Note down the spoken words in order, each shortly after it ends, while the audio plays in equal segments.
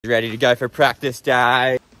Ready to go for practice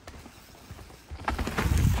day.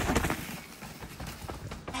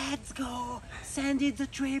 Let's go. Send it the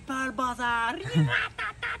triple buzzer.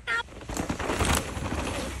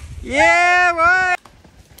 Yeah, boy.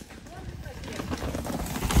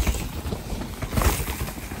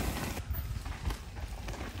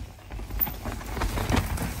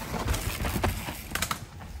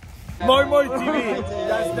 Moir TV,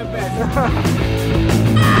 that's the best.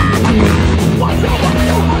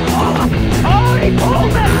 Holy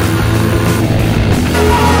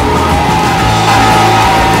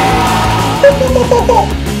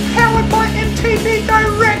Powered by MTV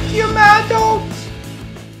Direct, you mad dogs!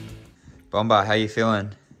 Bomba, how you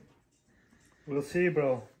feeling? We'll see,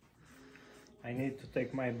 bro. I need to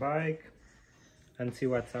take my bike and see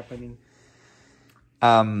what's happening.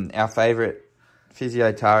 Our favourite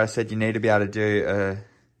physio Tara said you need to be able to do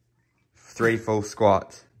 3 full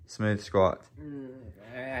squats, smooth squats.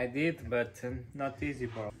 I did, but not easy,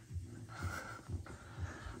 bro.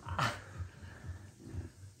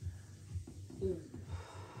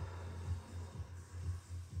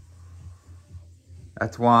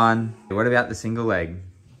 That's 1. What about the single leg?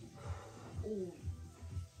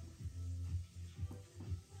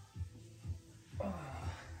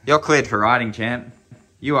 You're cleared for riding, champ.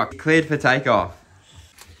 You are cleared for takeoff.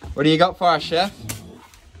 What do you got for us, chef?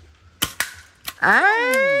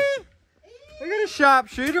 Hey! We got a sharp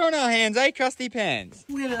shooter on our hands, eh, Crusty Pants?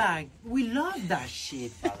 We love that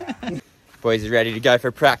shit, brother. Boys are ready to go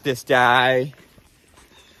for practice day.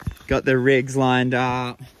 Got the rigs lined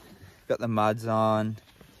up. Got the muds on.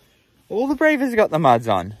 All the breathers got the muds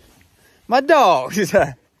on. My dogs! It's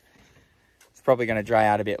probably going to dry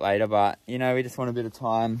out a bit later, but, you know, we just want a bit of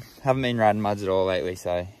time. Haven't been riding muds at all lately,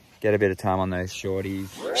 so get a bit of time on those shorties.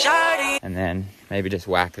 And then maybe just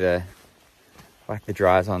whack the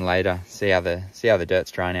dries on later. See how the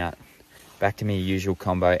dirt's drying out. Back to me usual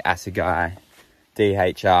combo, Assegai,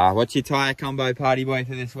 DHR. What's your tyre combo, party boy,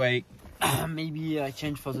 for this week? Maybe I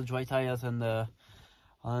change for the dry tires and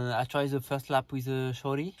I try the first lap with a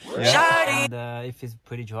shorty. Yeah. And if it's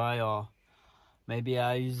pretty dry, or maybe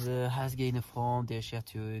I use Hasgay in the front, the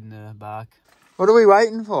shieett in the back. What are we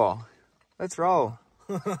waiting for? Let's roll.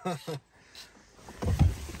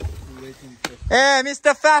 Yeah,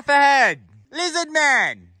 Mr. Fafferhead, Lizard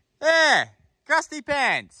Man. Yeah, Crusty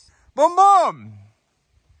Pants. Boom boom.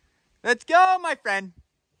 Let's go, my friend.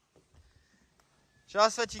 Show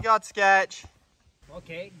us what you got, Sketch.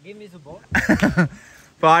 Okay, give me the ball.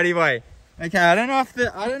 Party boy. Okay, I don't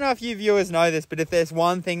know if you viewers know this, but if there's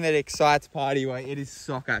one thing that excites Party boy, it is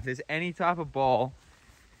soccer. If there's any type of ball,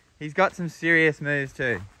 he's got some serious moves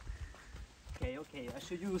too. Okay, I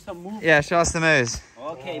show you some moves. Yeah, show us the moves.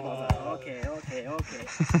 Okay, brother. Okay.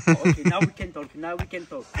 Okay, now we can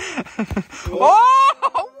talk. Oh, what?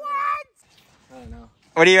 I don't know.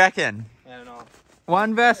 What do you reckon? I don't know.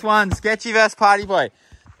 1 versus 1, Sketchy versus Party boy.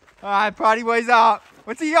 All right, Party boy's up.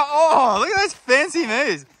 What's he got? Oh, look at those fancy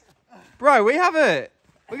moves. Bro, we got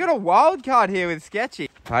a wild card here with Sketchy.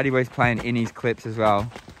 Party boy's playing in his clips as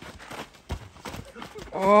well.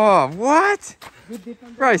 Oh, what?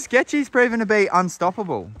 Bro, Sketchy's proven to be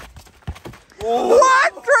unstoppable. Oh.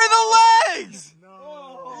 What? Through the legs!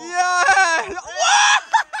 No. Yeah! What?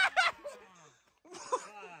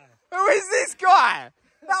 Who is this guy?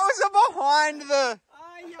 That was a behind the...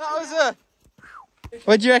 That was a...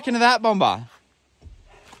 What'd you reckon of that, Bomba?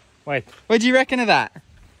 Wait. What'd you reckon of that?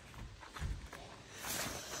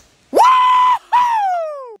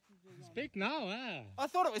 Speak now, eh? I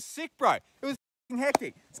thought it was sick, bro. It was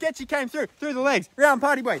hectic. Sketchy came through the legs. Round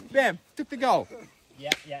Party boy. Bam. Took the goal.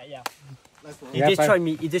 Yeah. He destroyed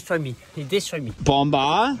me.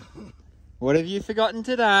 Bomba, what have you forgotten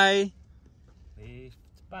today?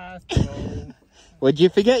 What'd you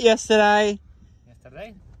forget yesterday?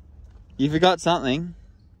 Yesterday? You forgot something.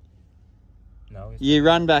 No. You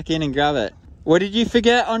run back in and grab it. What did you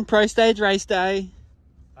forget on Pro Stage race day?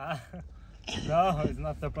 No, it's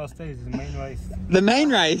not the pro stage, it's the main race. The main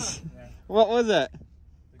race? Yeah. What was it?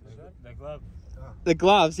 The glove. The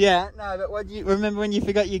gloves, yeah. No, but what do you remember when you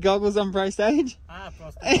forgot your goggles on Pro Stage?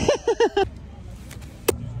 Pro stage.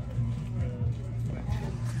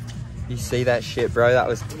 You see that shit, bro? That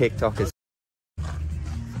was TikTokers.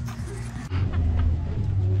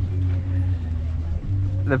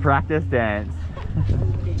 The practice dance.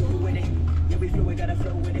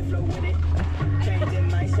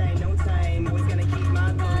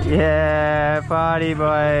 Yeah, party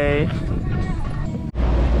boy.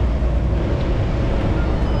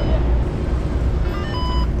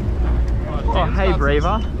 Oh, hey,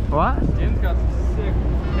 Breaver. What? Jim's got some sick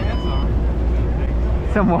pants on.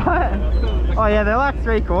 Some what? Oh yeah, they're like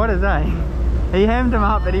 3/4, eh? He hemmed them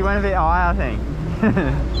up, but he went a bit high, I think.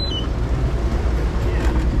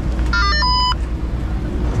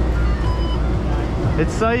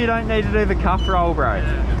 It's so you don't need to do the cuff roll, bro.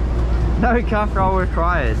 No cuff roll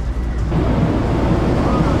required.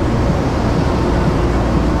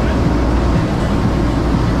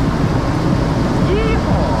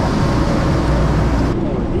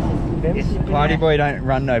 Party boy don't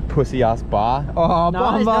run no pussy ass bar. Oh, No,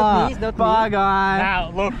 Bomber! it's not me, it's not bar me. guy!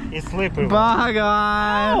 Now look, it's slippery. Bar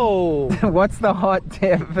guy! Oh. What's the hot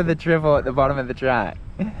tip for the triple at the bottom of the track?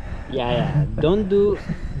 Yeah. Don't do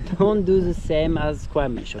the same as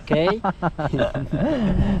Squamish, okay?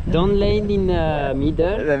 Don't land in the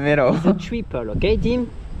middle. The middle. It's a triple, okay,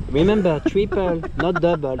 team? Remember, triple, not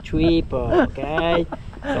double, triple, okay?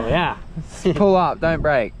 So yeah. Pull up, don't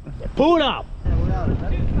break. Pull up!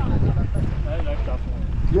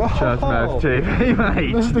 Just move TV,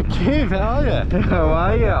 mate. This is the Kiv, how are you? How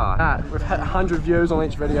are ya? We've had 100 views on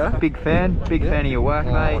each video. Big fan of your work,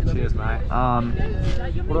 mate. Cheers, mate.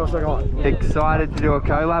 What else I got? Excited to do a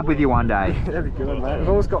collab with you one day. That'd be good, mate. We've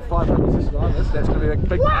always got 500 subscribers. That's going to be a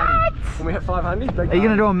big party. When we hit 500, big Are you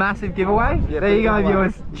going to do a massive giveaway? Yeah, there you big go, giveaway.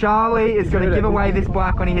 viewers. Charlie is going to give away this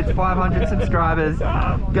bike when he hits 500 subscribers.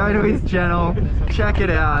 Go to his channel, check it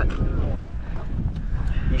out.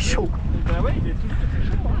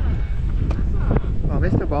 Oh,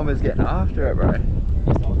 Mr. Bomber's getting after it, bro.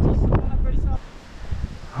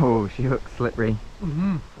 Oh, she looks slippery.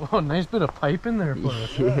 Oh, nice bit of pipe in there for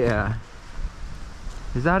us. Yeah.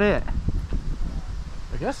 Is that it?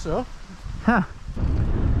 I guess so. Huh.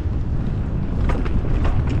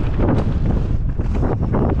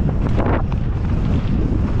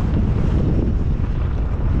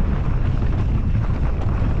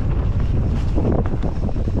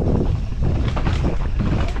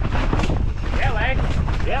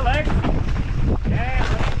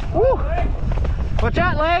 Woo. Watch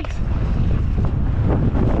out, legs!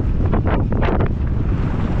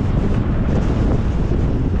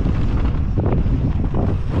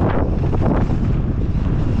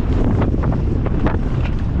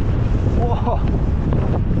 Whoa.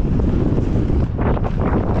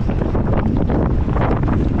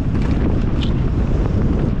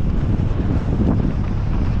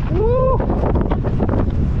 Woo.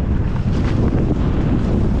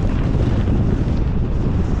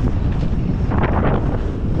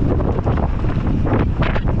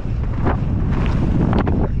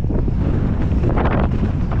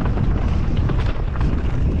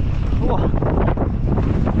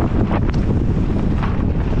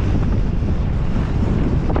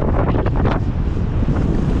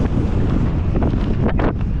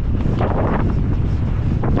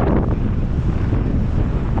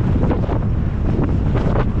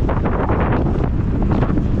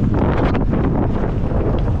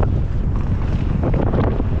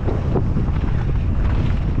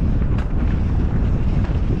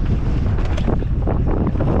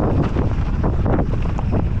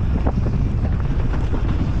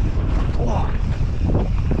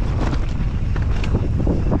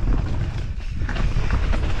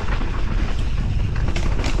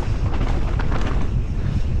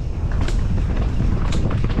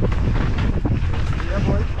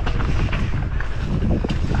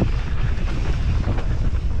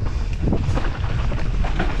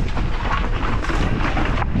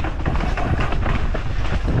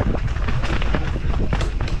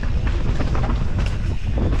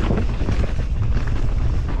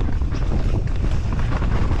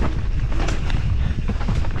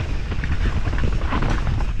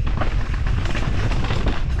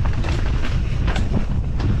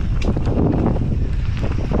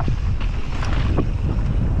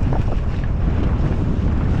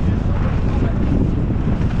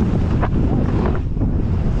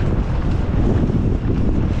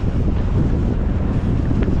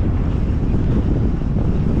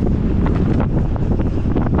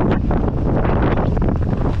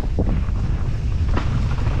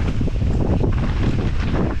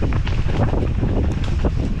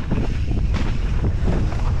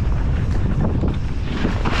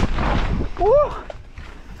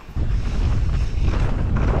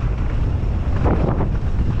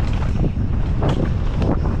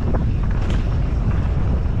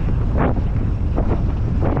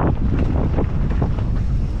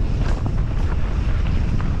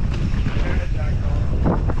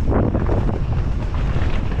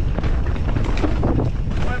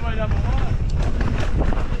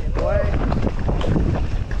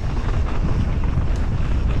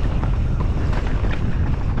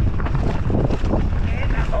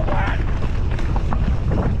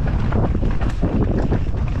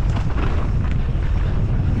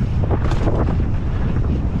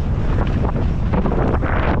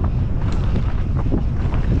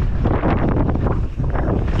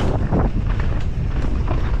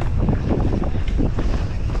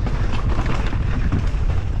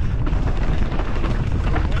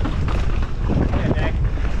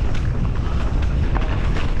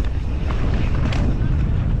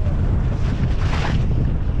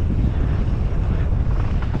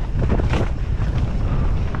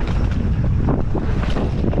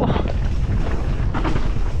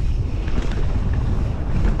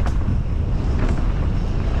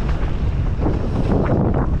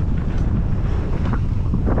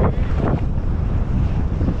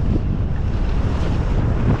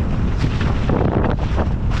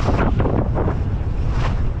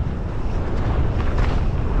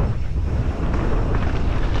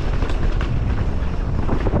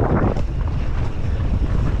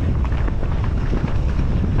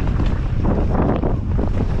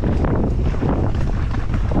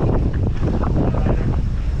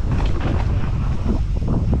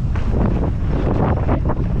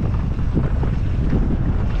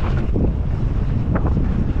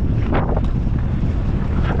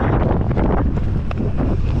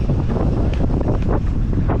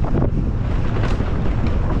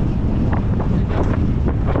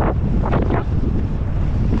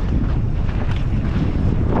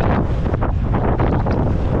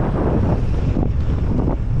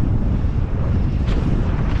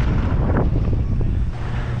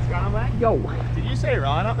 Yo. Did you see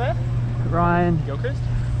Ryan up there? Ryan. Gilchrist?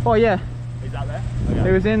 Oh yeah. He's up there? He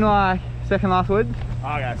Okay. was in like second last wood.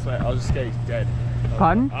 Oh, okay, sweet. I was just scared he's dead.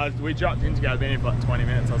 Pardon? We dropped in to go, been here for like 20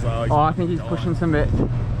 minutes. I was like, Oh, I think he's pushing some bits.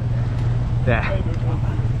 Yeah.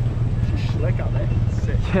 Slick up there.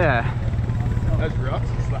 Sick. Yeah. Those rocks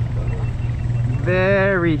are slapped up.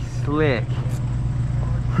 Very slick.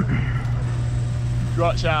 Did you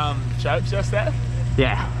watch Chopes yesterday?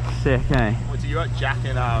 Yeah. Sick, eh? Did you watch Jack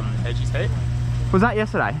and Hedgie's heat? Was that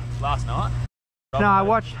yesterday? Last night? No, I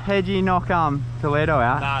watched Hedgie knock Toledo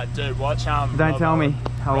out. Nah, dude, watch Don't tell me.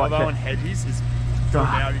 I'll watch Robo it. and Hedgies is till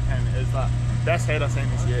now became is the best heat I've seen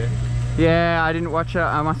this year. Yeah, I didn't watch it.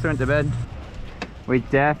 I must have went to bed. We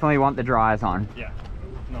definitely want the dryers on. Yeah.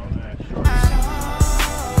 No, sure.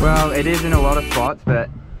 Well, it is in a lot of spots, but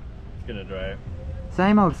It's gonna dry out.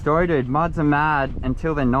 same old story, dude. Muds are mad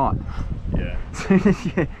until they're not. Yeah. As soon as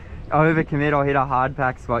you overcommit or hit a hard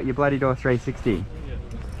pack spot, you bloody do a 360.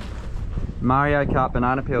 Mario Kart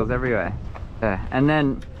banana peels everywhere. Yeah. And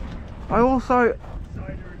then I also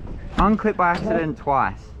unclipped by accident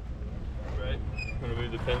twice. Right. Wanna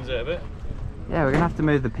move the pins out of it? Yeah, we're gonna have to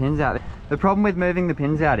move the pins out. The problem with moving the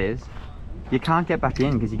pins out is you can't get back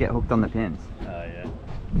in because you get hooked on the pins. Oh yeah.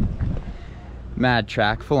 Mad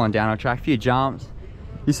track, full on downhill track, few jumps.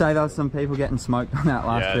 You say there was some people getting smoked on that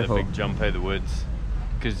last triple. Yeah, the big jump out of the woods.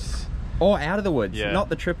 Because Or out of the woods, Yeah. not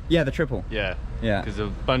the trip. Yeah, the triple. yeah, Yeah. because a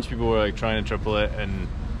bunch of people were like trying to triple it and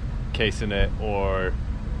casing it or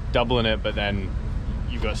doubling it, but then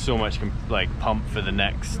you got so much like pump for the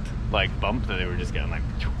next like bump that they were just getting like.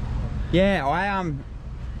 Yeah,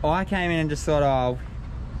 I came in and just thought I'll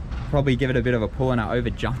probably give it a bit of a pull and I over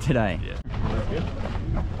jumped today. Yeah. That's good.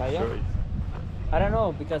 Fire? I don't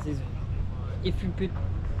know because it's, if you put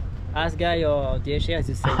Asguy or DHA, it's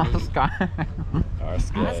the same.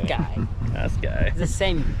 Asguy. Asguy. It's the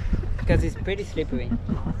same because it's pretty slippery.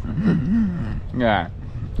 Yeah.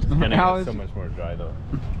 It's gonna How get is- so much more dry though.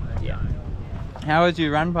 Yeah, How was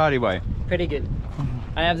your run party, boy? pretty good.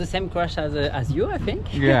 I have the same crush as you, I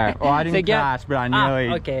think. Yeah. Well, I The didn't girl- crash, but I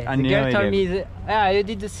nearly. okay. I The girl nearly told did. me, yeah, you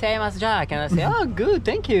did the same as Jack, and I said, oh, good,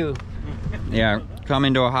 thank you. Yeah. Come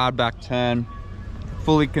into a hard back turn,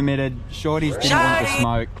 fully committed. Shorties didn't want to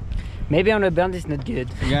smoke. Maybe on the bend it's not good.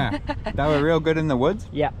 Yeah. They were real good in the woods.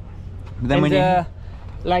 Yeah. But then And when you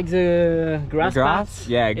like the grass, grass? parts,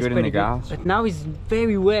 Yeah, it's good in pretty the grass. But now it's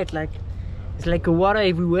very wet, like it's like a water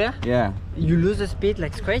everywhere. Yeah. You lose the speed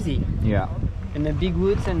like it's crazy. Yeah. And the big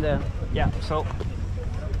woods and yeah, so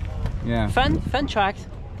Yeah. fun tracks.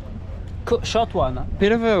 Short one. Huh?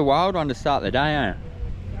 Bit of a wild one to start the day, eh?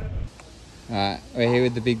 Alright, we're here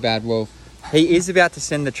with the big bad wolf. He is about to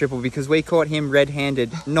send the triple because we caught him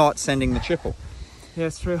red-handed not sending the triple. Yeah,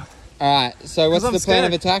 it's true. Alright, so what's 'Cause the I'm plan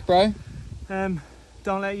of scared. attack, bro?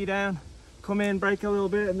 Don't let you down. Come in, break a little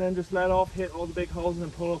bit, and then just let off, hit all the big holes, and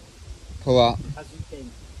then pull up Pull up. As you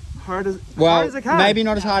can. hard as Well, I can. maybe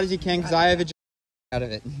not as hard as you can because I over out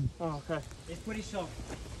of it. Oh, okay. It's pretty short.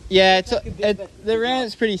 Yeah, it's like a bit, but the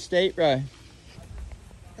round's pretty steep, bro.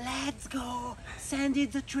 Let's go! Send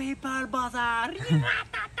it the triple buzzer!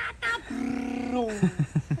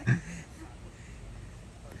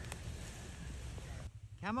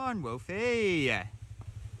 Come on, Wolfie.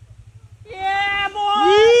 Yeah,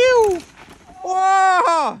 boy! Ew!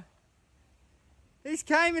 Whoa! He's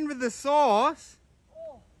came in with the sauce.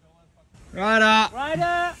 Right up. Right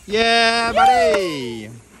up! Yeah, buddy.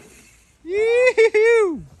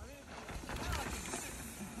 Yoo-hoo.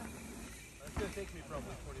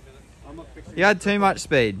 You had too much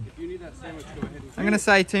speed. I'm going to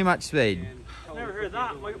say too much speed. Never heard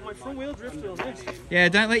that. My front wheel drifted on this. Yeah,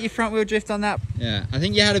 don't let your front wheel drift on that. Yeah, I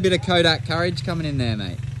think you had a bit of Kodak courage coming in there,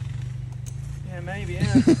 mate. Yeah, maybe,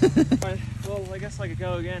 yeah. But, well, I guess I could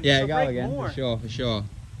go again. Yeah, So go break again, more. for sure, for sure.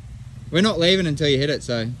 We're not leaving until you hit it,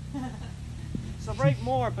 so. So break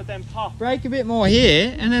more, but then pop. Break a bit more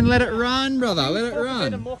here, and then let it run, brother, let it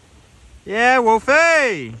run. Yeah,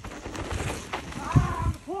 Wolfie!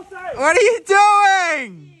 What are you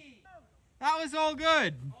doing? That was all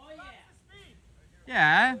good.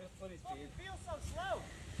 Yeah.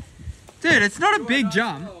 Dude, it's not a big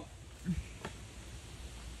jump.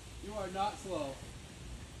 You are not slow.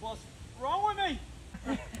 What's wrong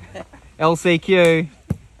with me? LCQ.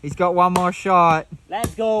 He's got one more shot.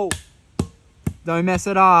 Let's go! Don't mess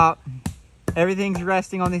it up. Everything's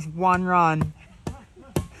resting on this one run.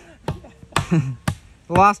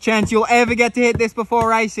 The last chance you'll ever get to hit this before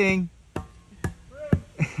racing.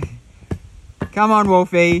 Come on,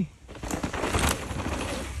 Wolfie.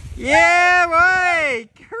 Yeah, boy!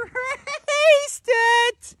 Creased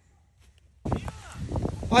it!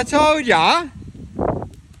 I told ya.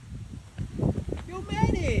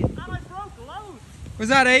 Was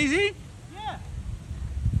that easy? Yeah.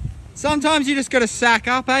 Sometimes you just gotta sack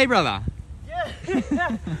up, eh, brother?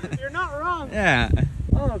 Yeah. You're not wrong. Yeah.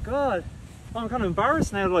 Oh God. I'm kind of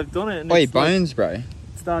embarrassed now that I've done it. And Oh, your it's like, bones, bro.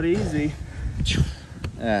 it's that easy.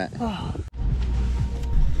 Yeah.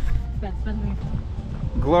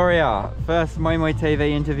 Gloria, first Moi Moi TV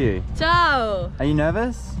interview. Ciao! Are you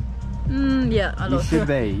nervous? Yeah, a You lot. should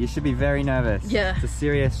be. You should be very nervous. Yeah. It's a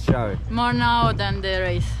serious show. More now than the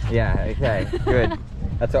race. Yeah, okay, good.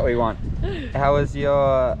 That's what we want. How was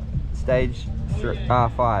your stage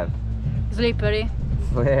 5? Slippery.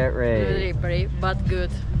 Slippery. But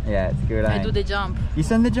good. Yeah, it's good, I eh? do the jump. You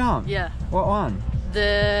send the jump? Yeah. What one?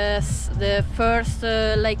 The first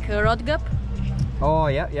like road gap Oh,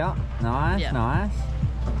 yeah. Nice, Yeah. nice.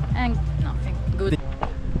 and nothing. Good.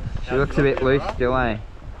 She looks a bit loose still, eh?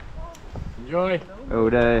 Enjoy. All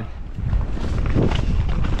day.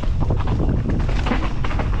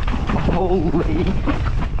 Holy.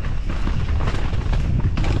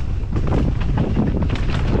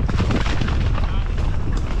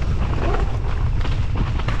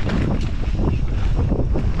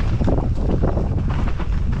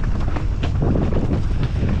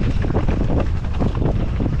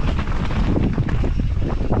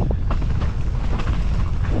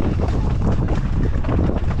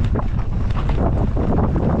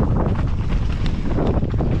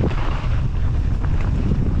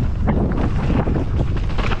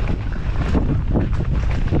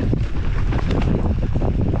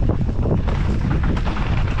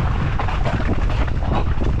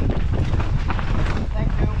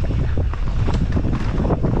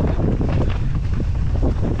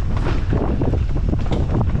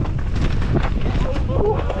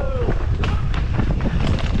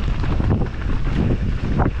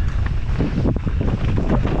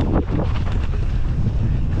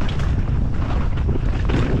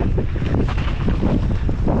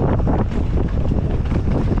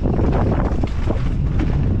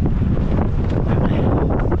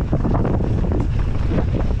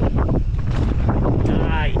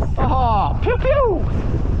 Oh, pew pew!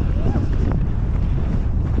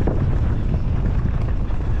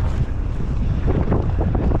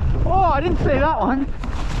 Oh, I didn't see that one.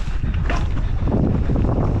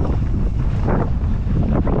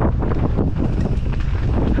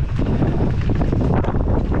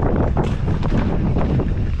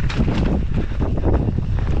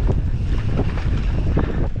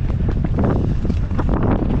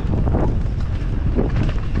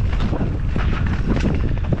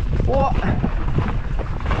 What?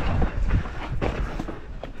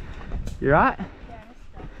 You right?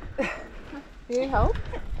 Do you help?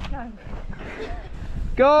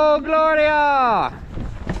 Go, Gloria!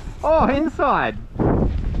 Oh, inside.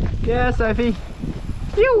 Yeah, Sophie.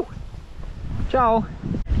 Phew! Ciao.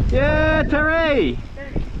 Yeah, Terry!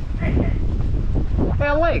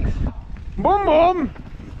 Our legs. Boom, boom!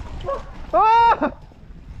 Oh!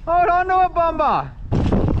 Hold on to it, Bomber!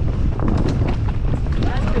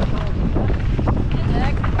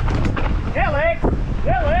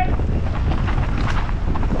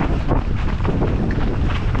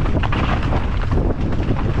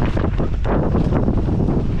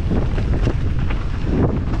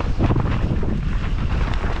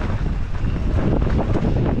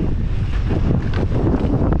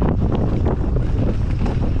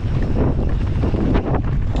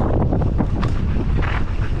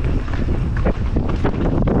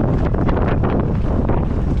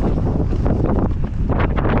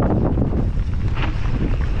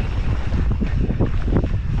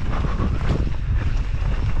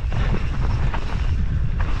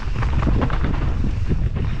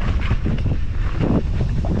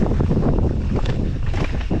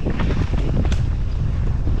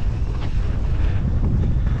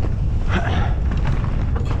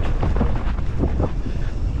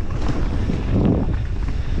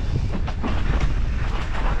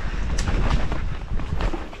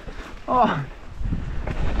 Oh.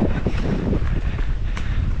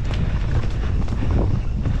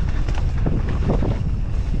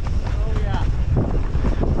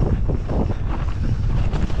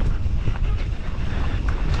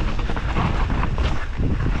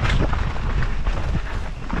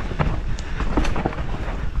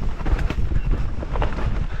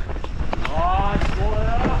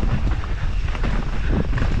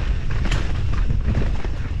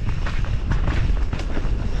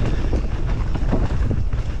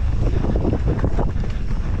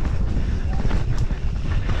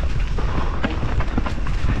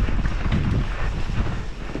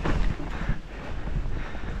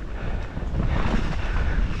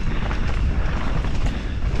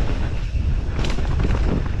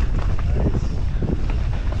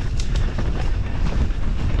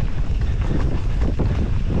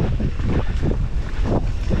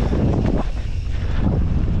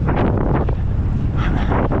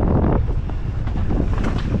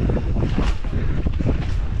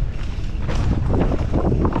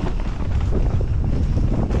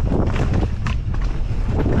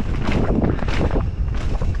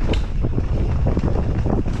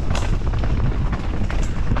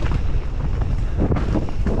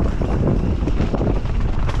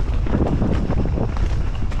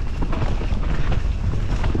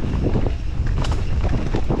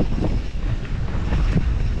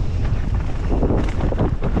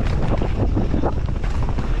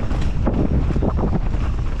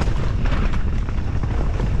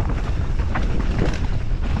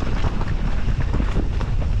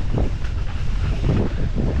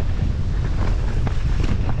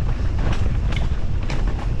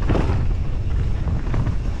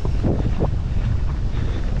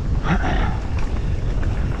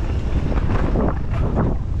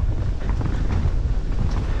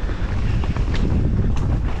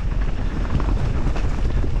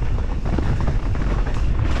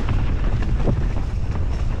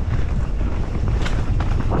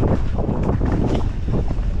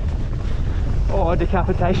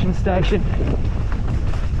 decapitation station.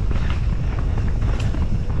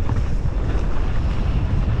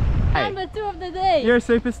 Hey, Number 2 of the day. you're a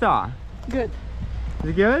superstar. Good.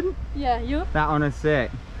 Is it good? Yeah, you? That one is sick.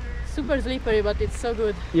 Super slippery, but it's so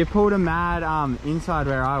good. You pulled a mad inside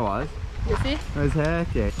where I was. You see? It was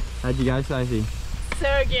hectic. How'd you go, Sophie?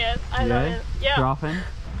 So good. I love it. Yeah. Dropping?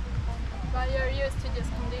 But you're used to this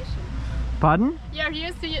condition. Pardon? You're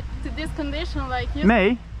used to this condition, like you.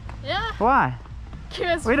 Me? Yeah. Why?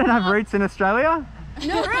 We don't have roots in Australia.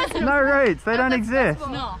 No roots. No roots, they don't exist.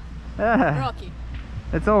 No. Yeah. Rocky.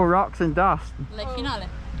 It's all rocks and dust. Like finale.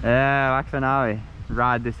 Yeah, like finale.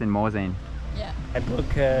 Ride this in Morzine. Yeah. I broke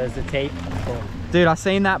the tape. So Dude, I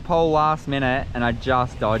seen that pole last minute and I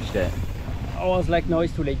just dodged it. I was like, no,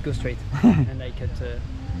 it's too late, go straight. And I cut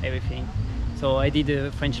everything. So I did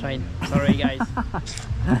a French line. Sorry guys.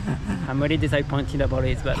 I'm really disappointed about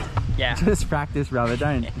it, but yeah. Just practice, brother.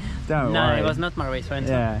 Don't No, worry. it was not my race friend.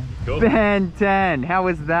 Yeah. Cool. Ben 10. How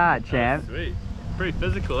was that, champ? Sweet. Pretty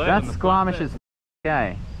physical, eh? That's on the Squamish flat as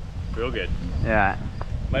okay. bit. Real good. Yeah.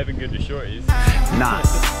 Might have been good to shorties.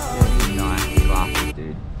 Nice. Nice. Glasses,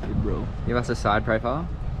 dude. Good bro. Give us a side profile.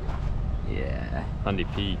 Yeah. Andy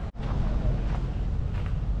P.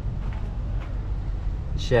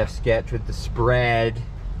 Chef sketch with the spread.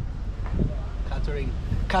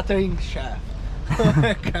 Catering chef.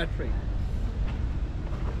 Catering.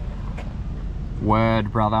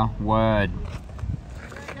 Word, brother. Word.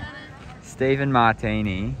 Stephen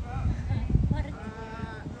Martini.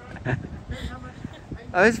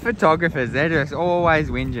 Those photographers, they're just always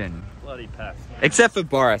whinging. Bloody pest. Except for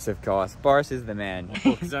Boris, of course. Boris is the man.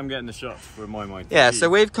 Because I'm getting the shots for my Yeah, so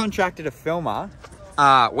we've contracted a filmer,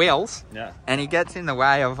 Wheels, Yeah. and he gets in the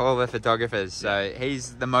way of all the photographers. So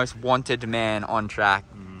he's the most wanted man on track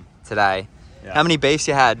today. Yeah. How many beefs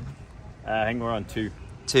you had? I think we're on 2.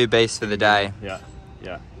 2 beefs for the day. Yeah.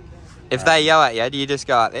 Yeah. If they yell at you, do you just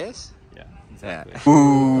go like this? Yeah. Exactly.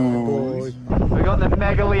 Ooh. We got the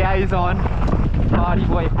mega liaison. Party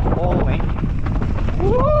boy falling.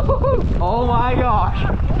 Woo! Oh my gosh.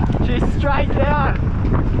 She's straight down.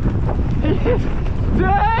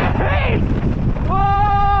 Dang!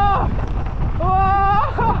 Whoa!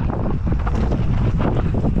 Whoa!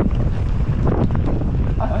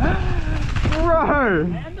 Bro!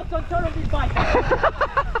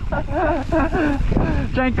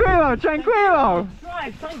 Tranquilo, tranquilo!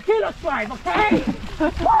 Drive, okay?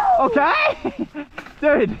 Okay?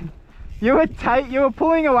 Dude, you were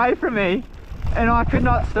pulling away from me and I could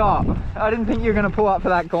not stop. I didn't think you were gonna pull up for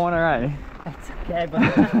that corner, eh? It's okay, but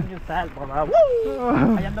yourself, brother. Woo!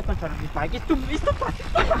 I am the control of this bike. It's too fast.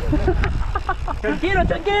 Tranquilo,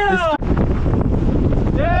 tranquilo!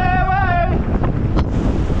 Yeah, way!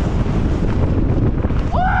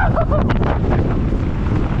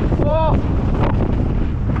 Whoa!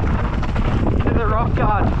 To the rock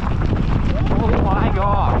guard. Oh my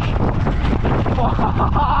gosh!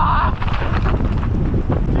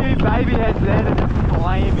 You baby heads there to just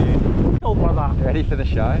flame you. Oh, brother. Ready for the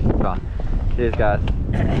show? Come on. Cheers, guys.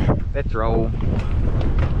 Let's roll.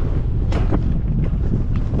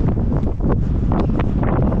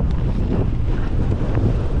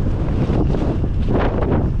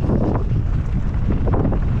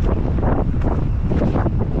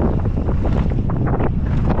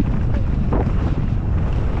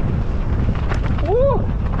 Woo!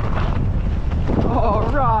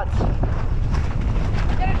 Oh, rats.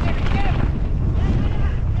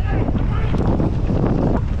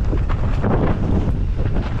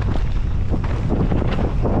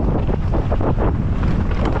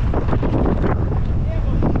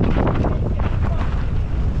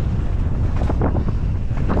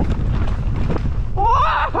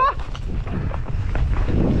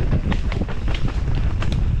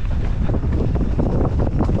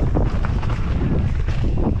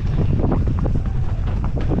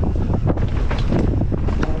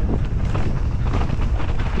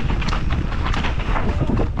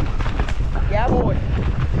 Yeah, boy.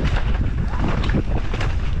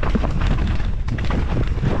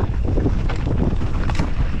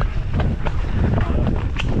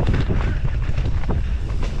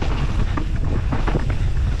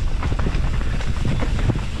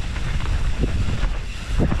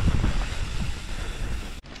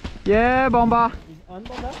 Yeah, bomba. On,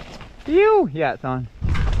 brother? You? Yeah, it's on.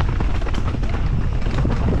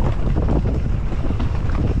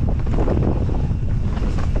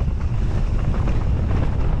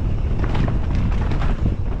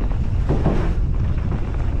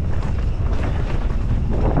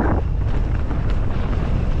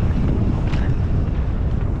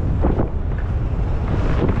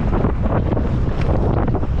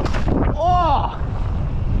 Oh!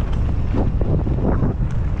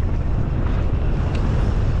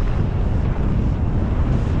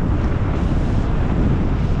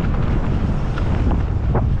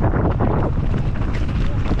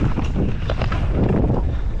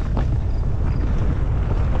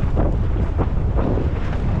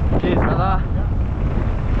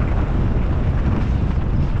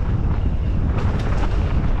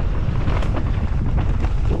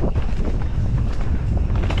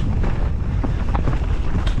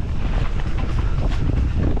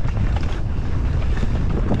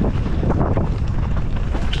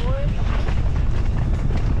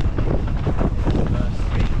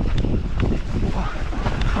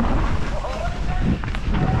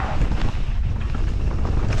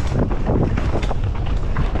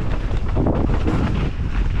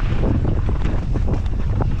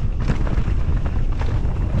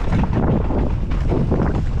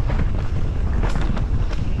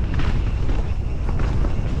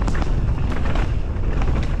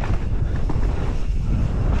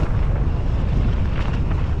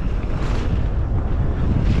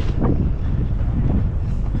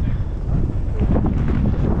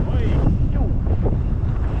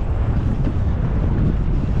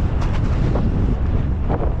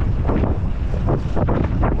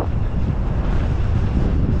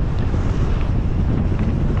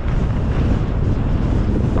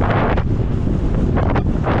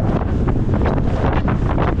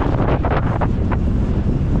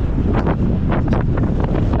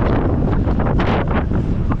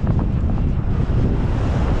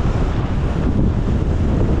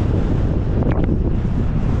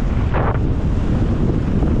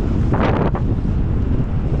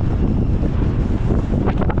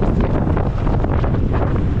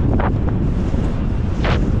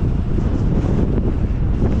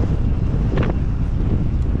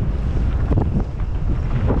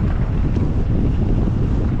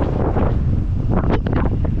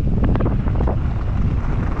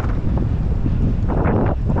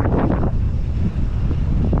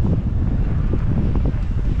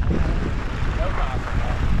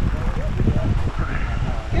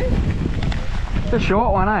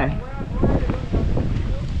 short one, eh?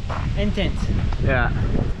 Intense. Yeah.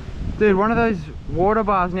 Dude, one of those water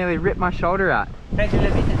bars nearly ripped my shoulder out. Try to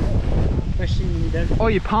leave it and push in the middle. Oh,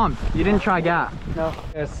 you pumped. You didn't try gap. No.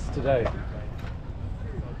 Yes, today.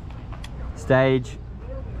 Stage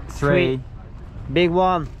 3. Big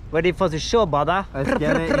one. Ready for the show, brother. Let's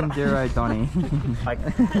get it enduro, Donny. Like,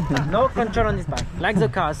 no control on this bike. Like the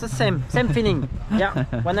car, it's the same feeling. Yeah.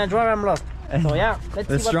 When I drive, I'm lost. So yeah, let's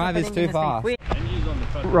see This what's drive is happening too in the thing.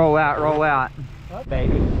 fast. Roll out, roll out.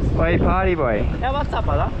 Baby. Hey, party boy. Yeah, what's up,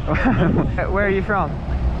 brother? Where are you from?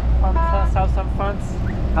 From south of France.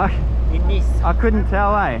 In Nice. I couldn't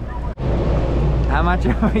tell, eh? How much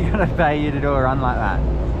are we gonna pay you to do a run like that?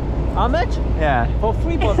 How much? Yeah. For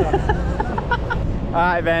free, brother.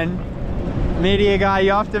 Alright, Ben. Media guy,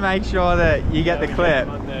 you have to make sure that you get the clip.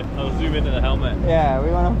 I'll zoom into the helmet. Yeah,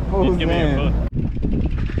 we want to full Just give me a zoom.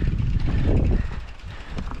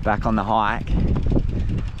 foot. Back on the hike.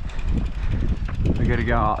 We're gonna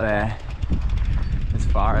go up there as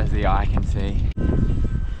far as the eye can see.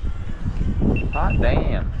 Hot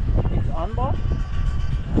damn. It's on board?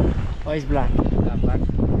 Or it's black? Black.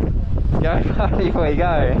 Go party boy,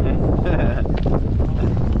 go.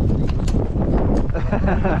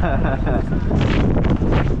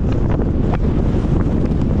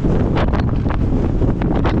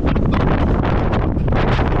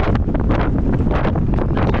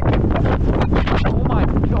 Oh my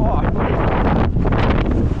god.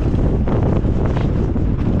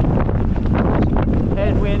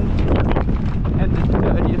 Headwind and the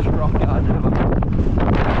dirtiest rock I've ever.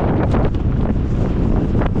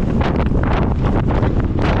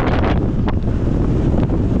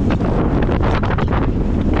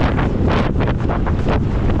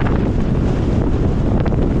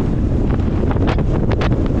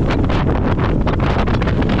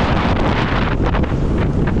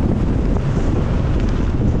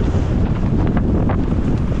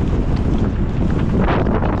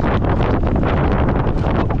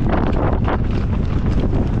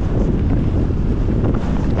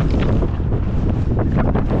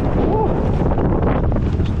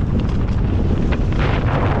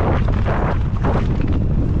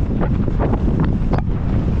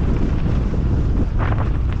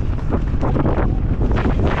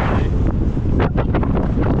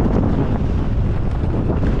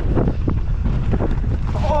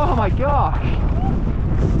 Oh my gosh!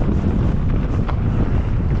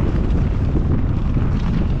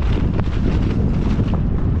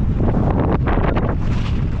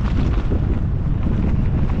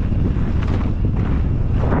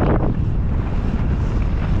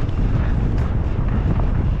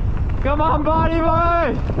 Come on, buddy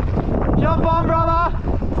boy! Jump on, brother!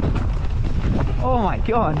 Oh my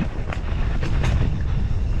god!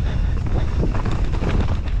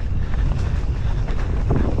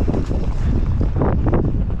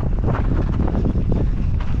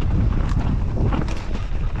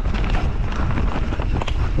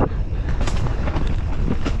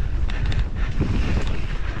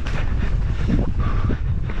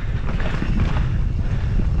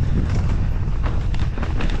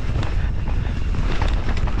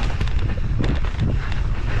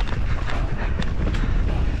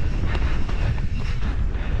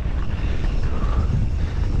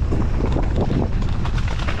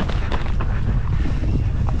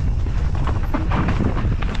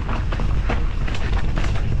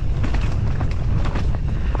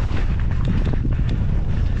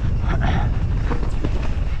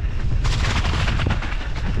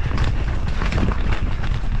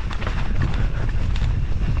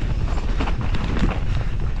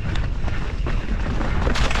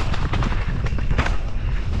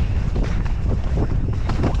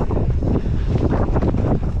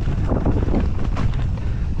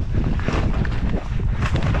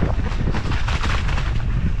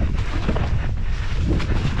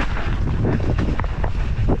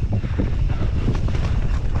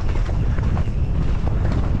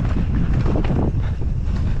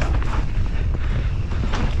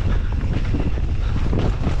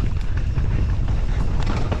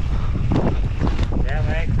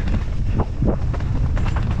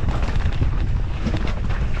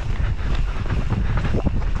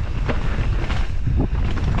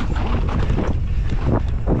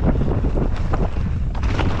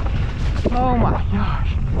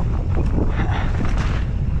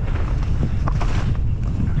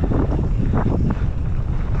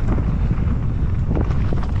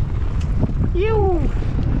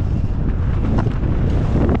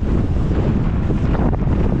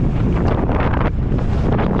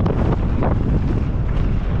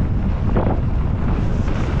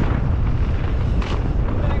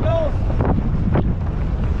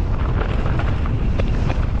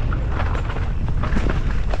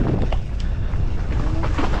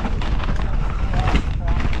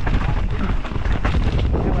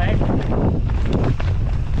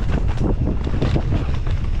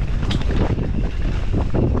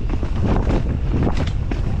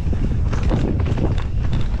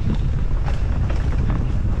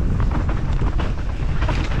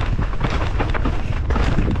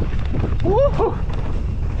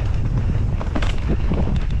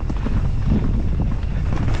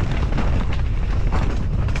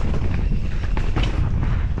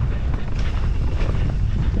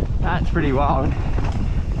 pretty wild.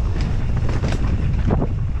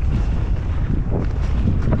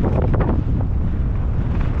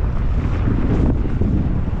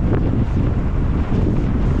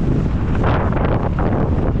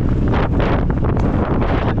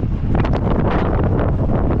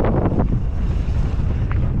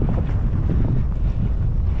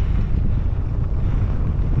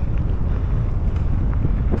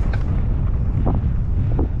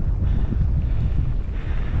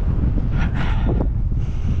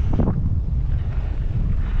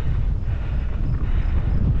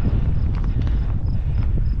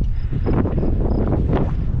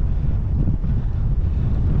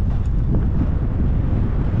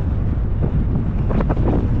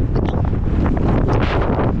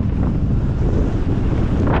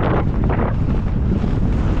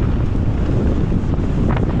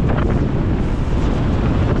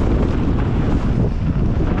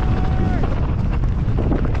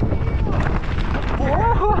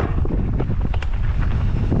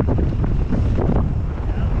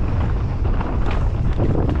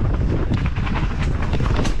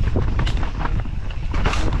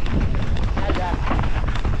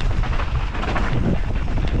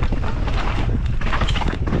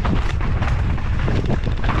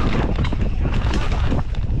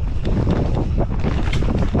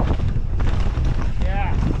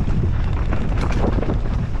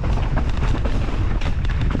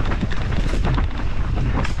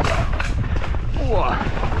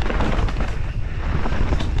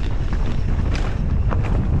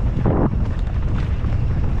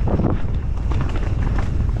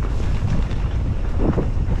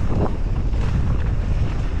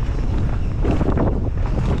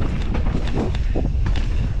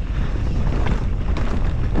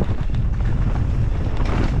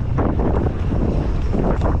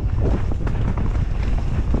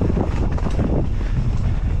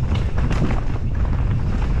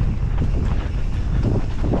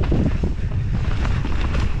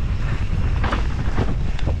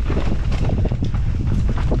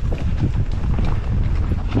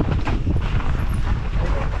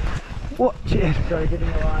 Watch it. Sorry, getting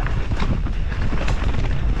a lot.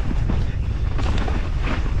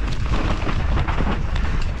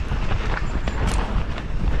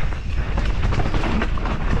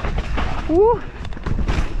 Woo.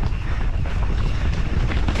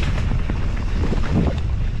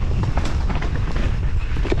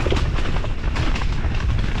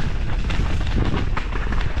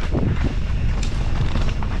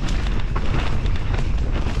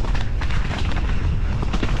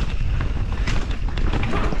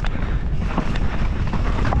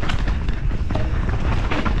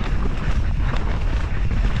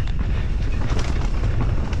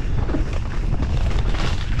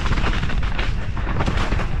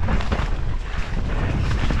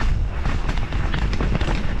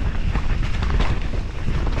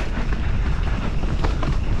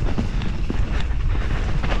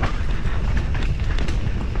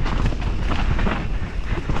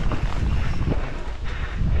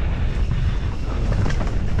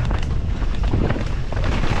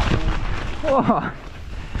 Whoa.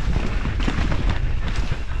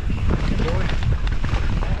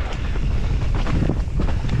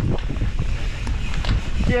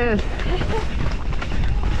 Cheers.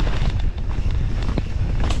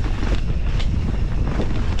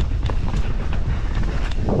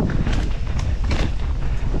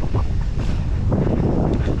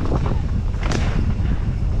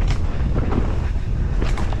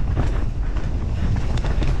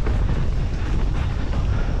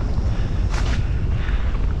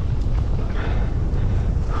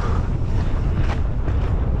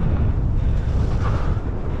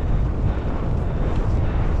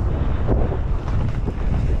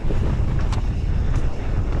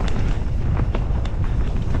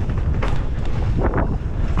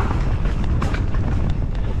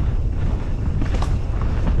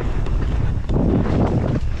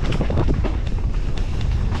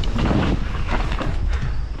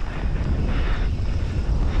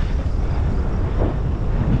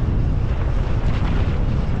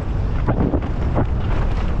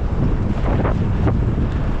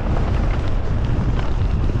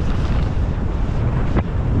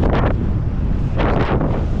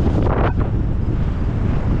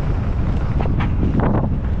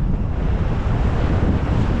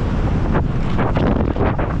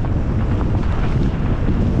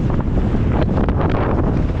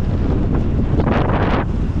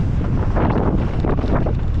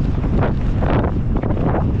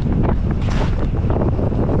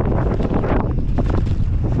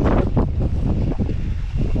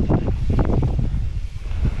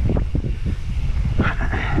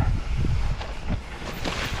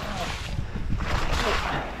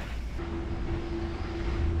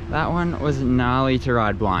 was gnarly to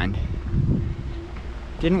ride blind.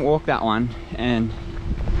 Didn't walk that one, and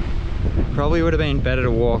probably would have been better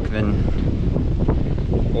to walk than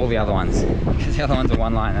all the other ones, because the other ones are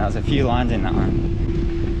one line. There was a few lines in that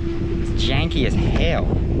one. It's janky as hell.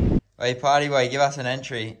 Hey party boy, give us an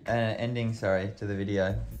ending, sorry, to the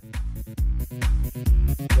video.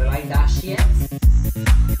 You like that shit?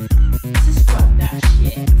 Subscribe that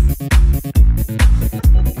shit.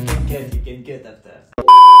 You can get after.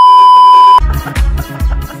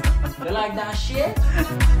 You like that shit?